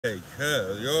Hey,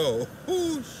 cuz, yo,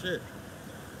 oh shit.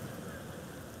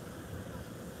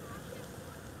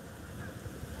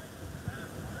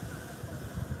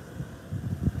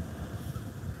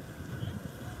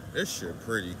 This shit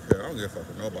pretty, cuz. I don't give a fuck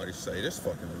what nobody say. This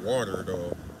fucking water,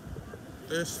 though.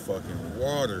 This fucking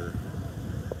water.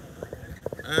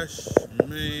 Ash,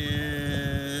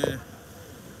 man.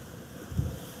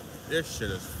 This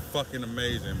shit is fucking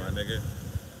amazing, my nigga.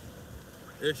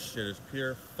 This shit is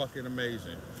pure fucking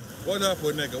amazing. What up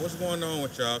with nigga? What's going on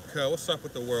with y'all, cuz? What's up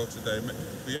with the world today, man?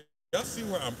 Y'all see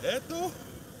where I'm at, though?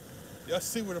 Y'all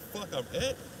see where the fuck I'm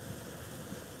at?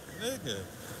 Nigga.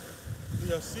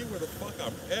 Y'all see where the fuck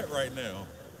I'm at right now?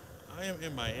 I am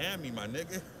in Miami, my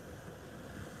nigga.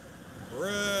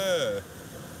 Bruh.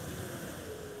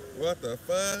 What the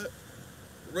fuck?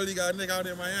 Really got a nigga out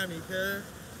in Miami, cuz?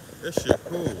 This shit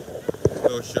cool.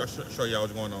 So show y'all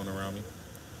what's going on around me.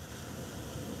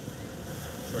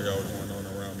 Show y'all what's going on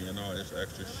around me and all this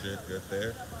extra shit good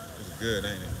there. It's good,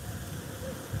 ain't it?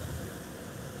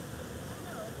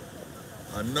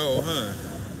 I know, huh?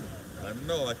 I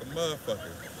know, like a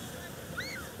motherfucker.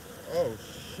 Oh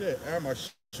shit, and my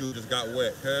shoe just got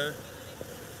wet, cuz.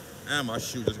 And my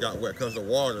shoe just got wet because of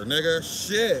water, nigga.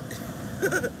 Shit.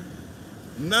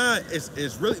 Nah, it's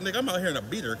really, nigga, I'm out here in a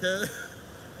beater, cuz.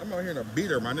 I'm out here in a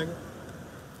beater, my nigga.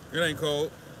 It ain't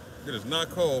cold. It is not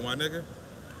cold, my nigga.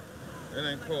 It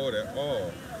ain't cold at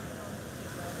all.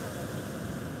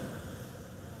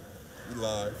 You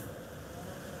live.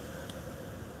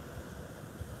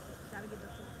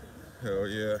 Hell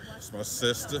yeah. It's my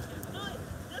sister.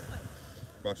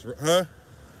 About to, huh?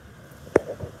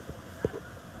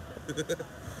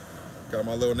 Got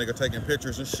my little nigga taking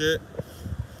pictures and shit.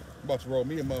 About to roll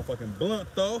me a motherfucking blunt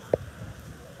though.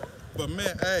 But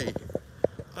man, hey,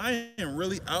 I am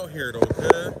really out here though,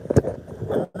 cuz.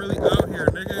 I'm really out here,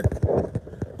 nigga.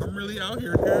 I'm really out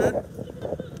here, cuz.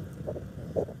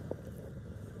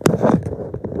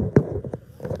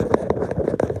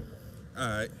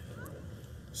 Alright.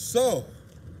 So,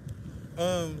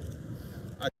 um,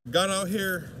 I got out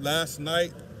here last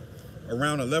night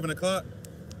around 11 o'clock.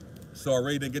 So I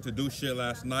really didn't get to do shit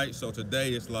last night. So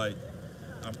today it's like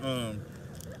I'm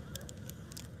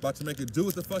about to make it do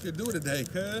what the fuck it do today,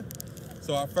 cuz.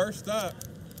 So our first stop,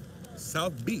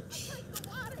 South Beach.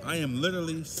 I am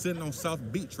literally sitting on South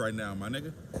Beach right now, my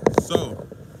nigga. So,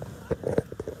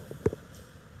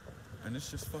 and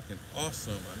it's just fucking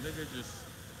awesome, my nigga. Just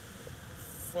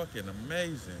fucking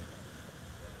amazing.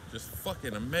 Just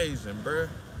fucking amazing, bruh.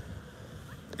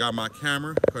 Got my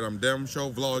camera, cause I'm damn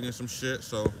sure vlogging some shit,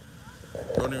 so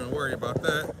don't even worry about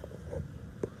that.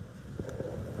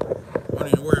 Don't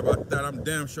even worry about that. I'm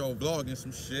damn sure vlogging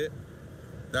some shit.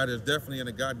 That is definitely in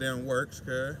the goddamn works,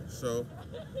 cuz. So,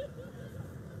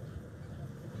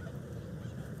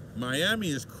 Miami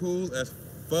is cool as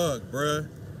fuck, bruh.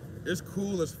 It's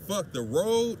cool as fuck. The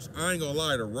roads, I ain't gonna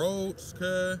lie, the roads,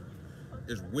 cuz,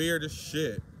 is weird as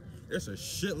shit. It's a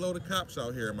shitload of cops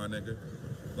out here, my nigga.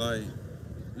 Like,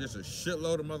 it's a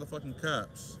shitload of motherfucking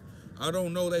cops. I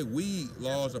don't know they weed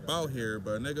laws about here,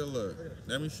 but nigga, look,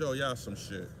 let me show y'all some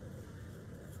shit.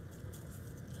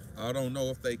 I don't know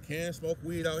if they can smoke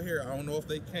weed out here. I don't know if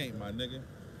they can't, my nigga.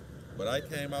 But I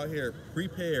came out here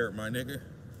prepared, my nigga.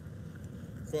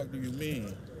 Fuck do you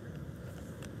mean?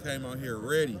 Came out here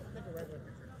ready.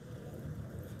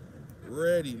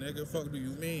 Ready, nigga. Fuck do you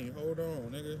mean? Hold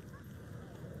on, nigga.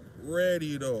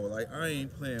 Ready though. Like I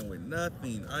ain't playing with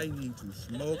nothing. I need to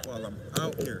smoke while I'm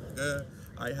out here, cuz.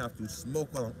 I have to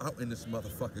smoke while I'm out in this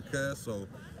motherfucker, cuz. So,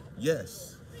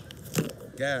 yes.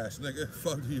 Gas, nigga.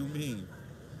 Fuck do you mean?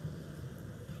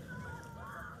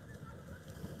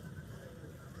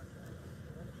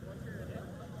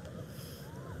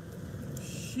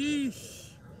 Sheesh.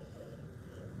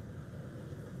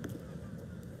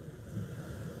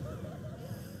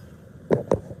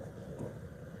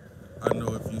 I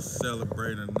know if you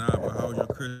celebrate or not, but how was your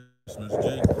Christmas,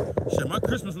 G? Shit, my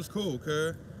Christmas was cool,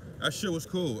 cuz. That shit was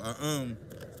cool. I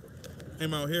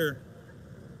came out here,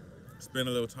 spend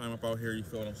a little time up out here, you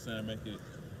feel what I'm saying? Make it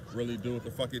really do what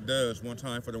the fuck it does. One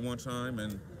time for the one time,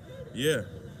 and yeah.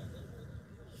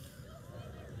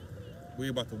 We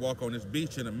about to walk on this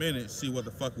beach in a minute, see what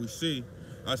the fuck we see.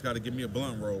 I just gotta give me a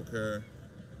blunt roll, cuz.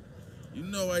 You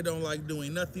know I don't like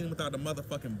doing nothing without a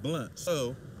motherfucking blunt.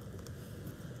 So,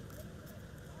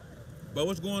 but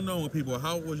what's going on with people?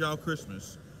 How was y'all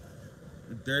Christmas?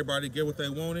 Did everybody get what they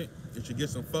wanted? Did you get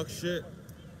some fuck shit?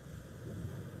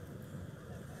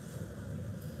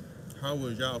 How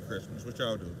was y'all Christmas? What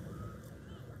y'all do?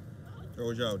 What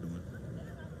was y'all doing?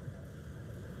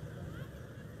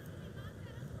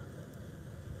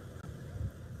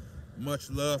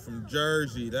 Much love from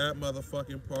Jersey. That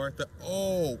motherfucking part.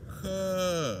 Oh,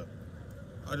 cuh.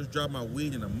 I just dropped my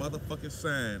weed in the motherfucking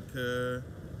sand, cuh.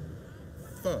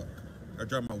 Fuck. I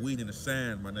dropped my weed in the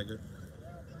sand, my nigga.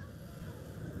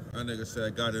 My nigga said I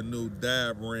got a new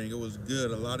dab ring. It was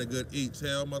good. A lot of good eats.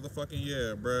 Hell motherfucking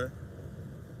yeah, bruh.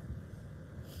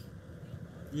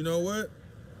 You know what?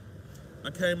 I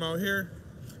came out here.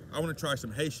 I want to try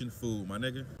some Haitian food, my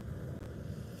nigga.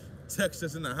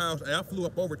 Texas in the house. Hey, I flew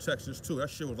up over Texas too. That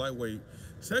shit was lightweight.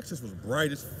 Texas was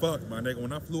bright as fuck, my nigga.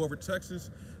 When I flew over Texas,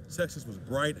 Texas was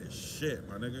bright as shit,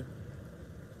 my nigga.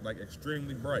 Like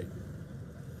extremely bright.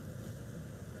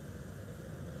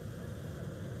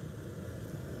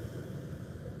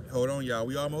 Hold on, y'all.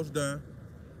 We almost done.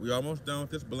 We almost done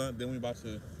with this blunt. Then we about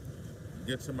to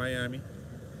get to Miami.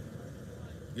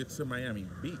 Get to Miami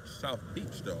Beach, South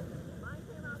Beach, though.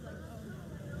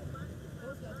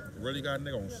 Really got a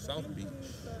nigga on South Beach.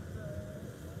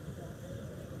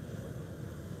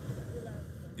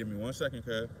 Give me 1 second,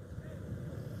 cuz.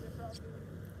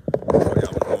 Oh, y'all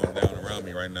was going down around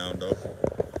me right now, though.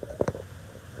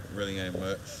 Really ain't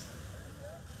much.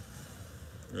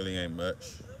 Really ain't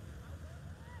much.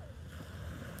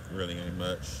 Really ain't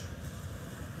much.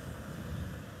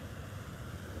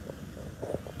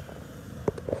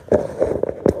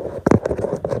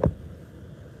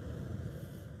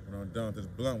 When I'm done with this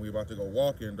blunt, we about to go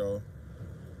walking, though.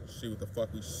 See what the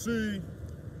fuck we see.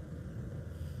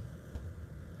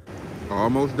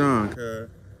 Almost done, cuz.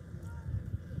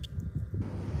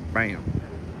 Bam.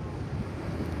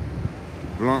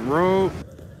 Blunt road.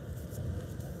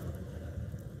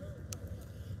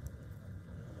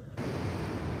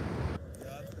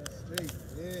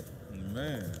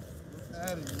 Man.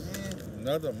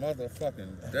 Another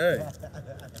motherfucking day.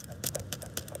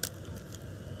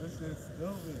 This is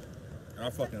stupid. I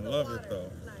fucking love it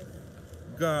though.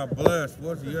 God bless.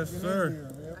 What's yes, sir?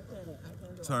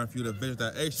 Time for you to visit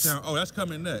that H-Town. Oh, that's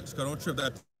coming next. Cause don't trip.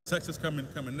 That Texas coming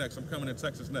next. I'm coming to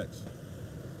Texas next.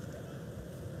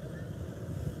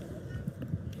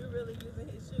 You're really using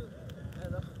his shoe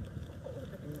as a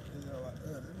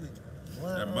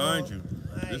And mind you,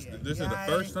 this is the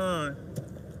first time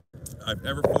I've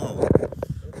ever flown.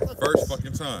 First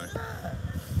fucking time.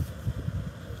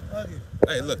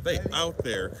 Hey, look, they out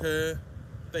there, cuz.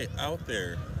 They out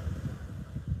there.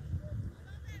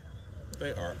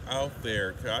 They are out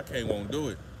there, cuz. I can't won't do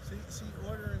it. She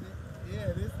ordering it.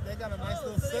 Yeah, they got a nice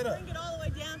little so setup. they bring it all the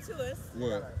way down to us.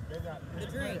 What? The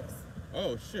drinks.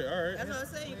 Oh shit! All right. That's what I'm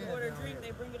saying. You can order a drink.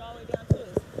 They bring it all the way down to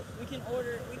us. We can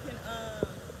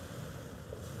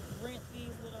rent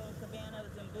these little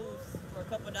cabanas and booths for a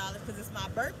couple of dollars because it's my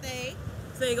birthday.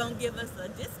 So you're gonna give us a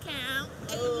discount.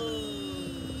 Hey.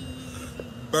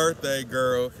 Birthday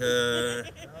girl, cuz.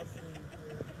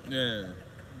 Yeah.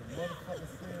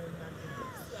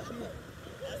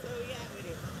 That's what we got with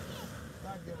it.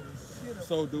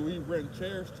 So do we rent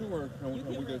chairs too, or can You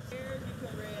we can rent just? chairs, you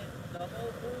can rent the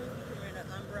whole booth, you can rent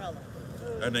an umbrella.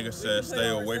 That nigga said We can stay put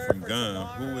on away reserve from for gun.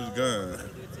 tomorrow. Who is We gun? can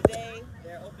do it today.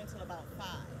 They're open till about 5.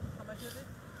 How much is it?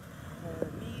 For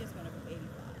me, it's gonna be 85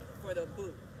 for the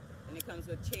booth, and it comes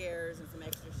with chairs and some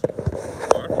extra shit.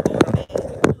 Oh,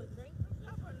 Doesn't come with drinks and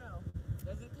stuff or no?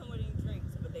 Doesn't come with any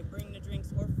drinks, but they bring the drinks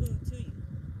or food to you.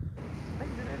 I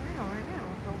can do that now, right now.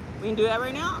 So, We can do that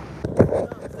right now. no,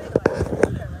 I'm saying like, I can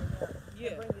do that right now.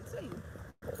 Yeah. Bring it to you.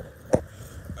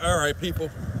 All right, people.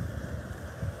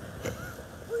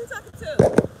 Who you talking to?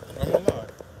 I'm alive.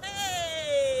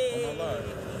 Hey. I'm alive.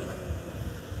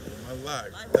 I'm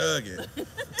alive. Thugging.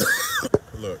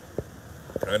 Look,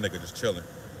 that nigga just chilling.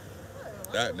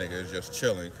 That nigga is just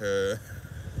chilling, cuz.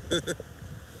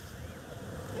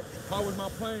 How was my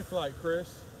plane flight, Chris?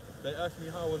 They asked me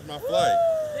how was my flight.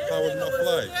 How was my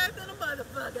flight? Scared than a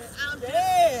motherfucker. I'm just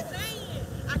Yeah. saying.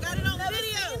 I got it on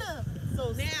video.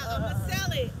 So now I'm gonna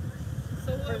sell it.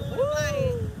 So whoever want to buy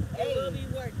it, it will be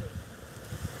worth it.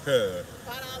 Cuz.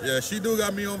 $5. Yeah, she do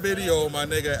got me on video, my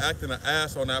nigga, acting an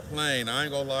ass on that plane. I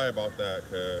ain't gonna lie about that,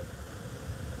 cuz.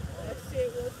 That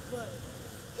shit was funny.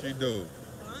 She do.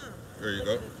 There you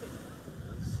go. Look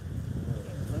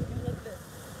at this.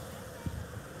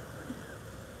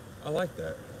 I like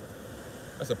that.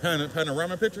 That's a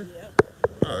panorama picture? Yep.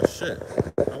 Oh, shit.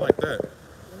 I like that.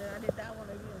 And then I did that one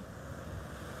again.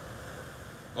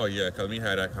 Oh, yeah, because we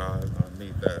had that car. I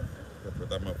need that. Put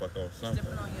that motherfucker on something.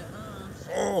 Dipping on your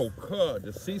Oh, cuz.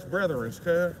 Deceased brethren,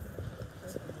 cuz.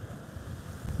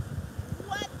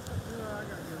 What?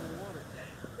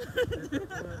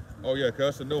 Oh, yeah, cuz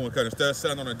that's a new one. Because instead of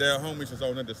selling on the dead homies, it's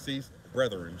on the deceased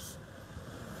brethren.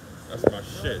 That's my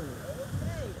shit.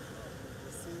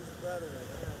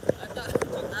 I thought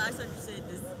I thought you said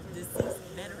deceased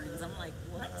veterans. I'm like,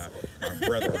 what? My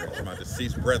brethren, my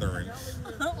deceased brethren.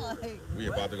 I'm like, We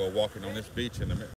about to go walking on this beach in a minute.